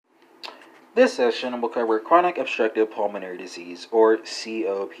This session will cover chronic obstructive pulmonary disease, or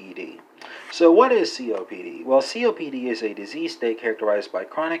COPD. So, what is COPD? Well, COPD is a disease state characterized by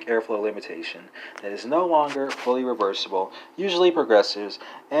chronic airflow limitation that is no longer fully reversible, usually progressives,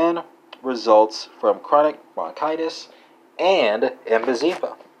 and results from chronic bronchitis and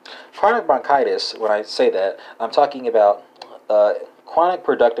emphysema. Chronic bronchitis, when I say that, I'm talking about chronic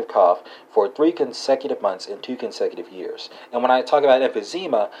productive cough for 3 consecutive months in 2 consecutive years. And when I talk about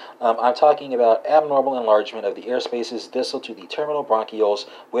emphysema, I'm talking about abnormal enlargement of the air spaces distal to the terminal bronchioles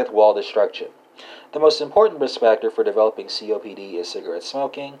with wall destruction. The most important risk factor for developing COPD is cigarette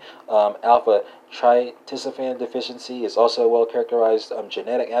smoking. Alpha tryptophan deficiency is also a well-characterized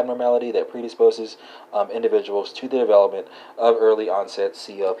genetic abnormality that predisposes individuals to the development of early onset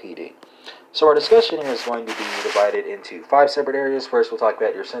COPD. So our discussion here is going to be divided into 5 separate areas. First, we'll talk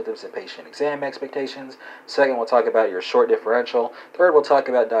about your symptoms and patient exam expectations. Second, we'll talk about your short differential. Third, we'll talk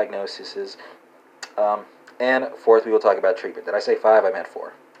about diagnoses. And fourth, we will talk about treatment. Did I say 5? I meant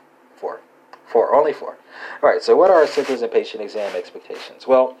 4. 4. Only 4. All right, so what are our symptoms and patient exam expectations?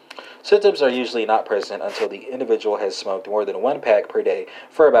 Well, symptoms are usually not present until the individual has smoked more than 1 pack per day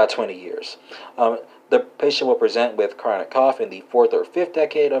for about 20 years. The patient will present with chronic cough in the 4th or 5th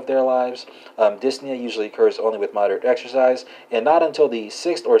decade of their lives. Dyspnea usually occurs only with moderate exercise, and not until the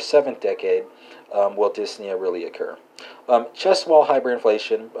 6th or 7th decade will dyspnea really occur. Chest wall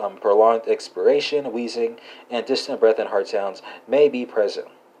hyperinflation, prolonged expiration, wheezing, and distant breath and heart sounds may be present.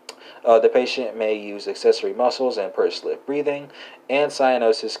 The patient may use accessory muscles and pursed lip breathing, and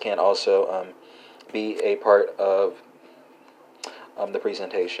cyanosis can also be a part of the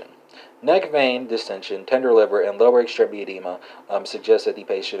presentation. Neck vein distension, tender liver, and lower extremity edema suggest that the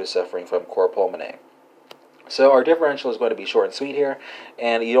patient is suffering from cor pulmonale. So our differential is going to be short and sweet here,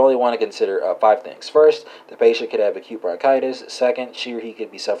 and you only want to consider 5 things. First, the patient could have acute bronchitis. Second, she or he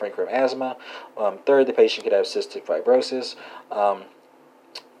could be suffering from asthma. Third, the patient could have cystic fibrosis.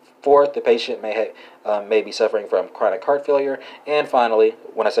 Fourth, the patient may be suffering from chronic heart failure. And finally,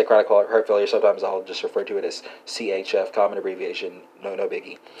 when I say chronic heart failure, sometimes I'll just refer to it as CHF, common abbreviation, no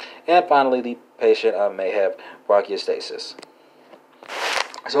biggie. And finally, the patient may have bronchiectasis.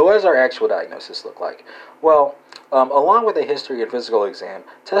 So what does our actual diagnosis look like? Well, along with a history and physical exam,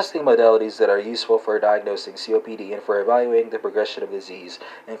 testing modalities that are useful for diagnosing COPD and for evaluating the progression of disease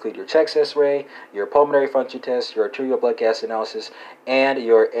include your chest X-ray, your pulmonary function test, your arterial blood gas analysis, and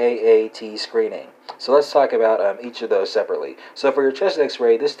your AAT screening. So let's talk about each of those separately. So for your chest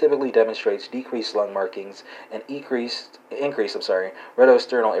X-ray, this typically demonstrates decreased lung markings and increased retosternal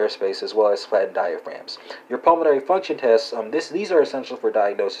airspace as well as flattened diaphragms. Your pulmonary function tests, these are essential for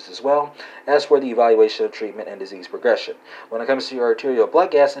diagnosis as well as for the evaluation of treatment and disease progression. When it comes to your arterial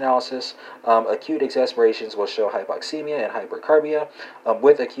blood gas analysis, acute exacerbations will show hypoxemia and hypercarbia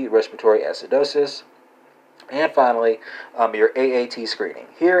with acute respiratory acidosis. And finally, your AAT screening.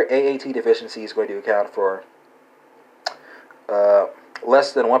 Here, AAT deficiency is going to account for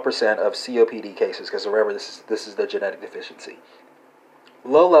less than 1% of COPD cases, because remember, this is the genetic deficiency.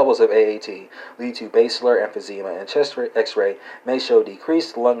 Low levels of AAT lead to basilar emphysema, and chest X-ray may show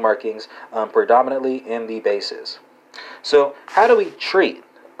decreased lung markings, predominantly in the bases. So, how do we treat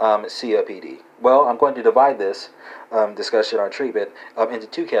COPD? Well, I'm going to divide this discussion on treatment into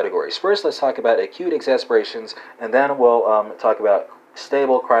 2 categories. First, let's talk about acute exacerbations, and then we'll talk about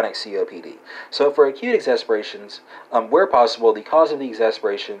stable chronic COPD. So for acute exacerbations, where possible, the cause of the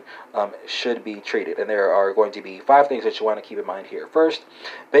exacerbation should be treated. And there are going to be 5 things that you want to keep in mind here. First,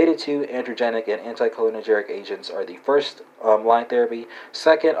 beta-2 androgenic and anticholinergic agents are the first line therapy.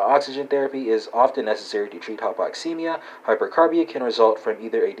 Second, oxygen therapy is often necessary to treat hypoxemia. Hypercarbia can result from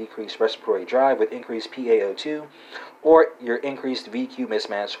either a decreased respiratory drive with increased PaO2 or your increased VQ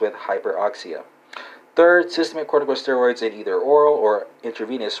mismatch with hyperoxia. Third, systemic corticosteroids in either oral or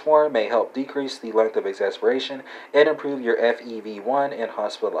intravenous form may help decrease the length of exacerbation and improve your FEV1 in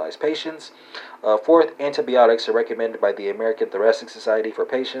hospitalized patients. Fourth, antibiotics are recommended by the American Thoracic Society for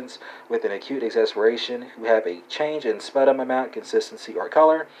patients with an acute exacerbation who have a change in sputum amount, consistency, or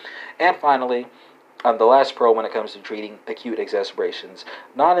color. And finally, the last pro when it comes to treating acute exacerbations,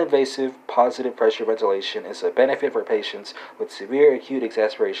 non-invasive positive pressure ventilation is a benefit for patients with severe acute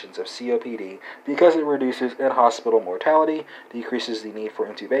exacerbations of COPD because it reduces in-hospital mortality, decreases the need for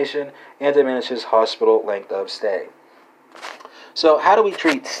intubation, and diminishes hospital length of stay. So how do we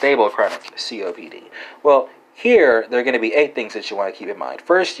treat stable chronic COPD? Well, Here, there are going to be 8 things that you want to keep in mind.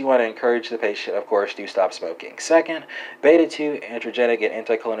 First, you want to encourage the patient, of course, to stop smoking. Second, beta-2 androgenic and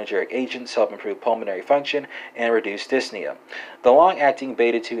anticholinergic agents help improve pulmonary function and reduce dyspnea. The long-acting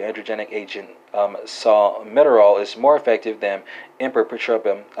beta-2 androgenic agent salmeterol is more effective than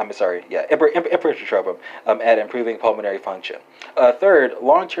ipratropium. Ipratropium at improving pulmonary function. Third,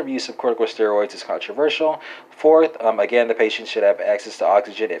 long-term use of corticosteroids is controversial. Fourth, again, the patient should have access to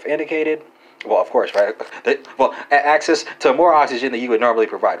oxygen if indicated. Well, of course, right? Access to more oxygen than you would normally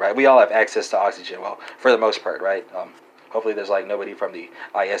provide, right? We all have access to oxygen, well, for the most part, right? Hopefully there's, like, nobody from the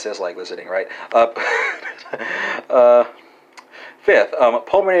ISS, like, listening, right? Fifth,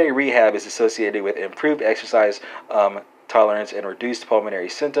 pulmonary rehab is associated with improved exercise tolerance and reduced pulmonary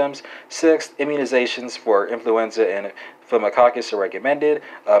symptoms. Sixth, immunizations for influenza and pneumococcus are recommended.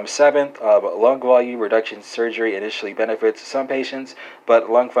 Seventh, lung volume reduction surgery initially benefits some patients, but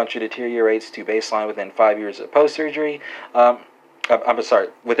lung function deteriorates to baseline within 5 years of post-surgery.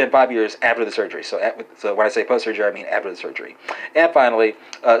 Within 5 years after the surgery. So when I say post-surgery, I mean after the surgery. And finally,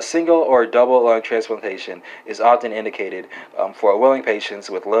 single or double lung transplantation is often indicated for willing patients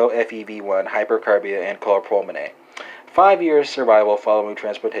with low FEV1, hypercarbia, and chlorpulmonate. 5 years survival following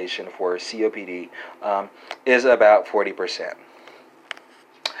transplantation for COPD is about 40%.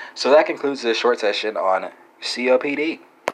 So that concludes this short session on COPD.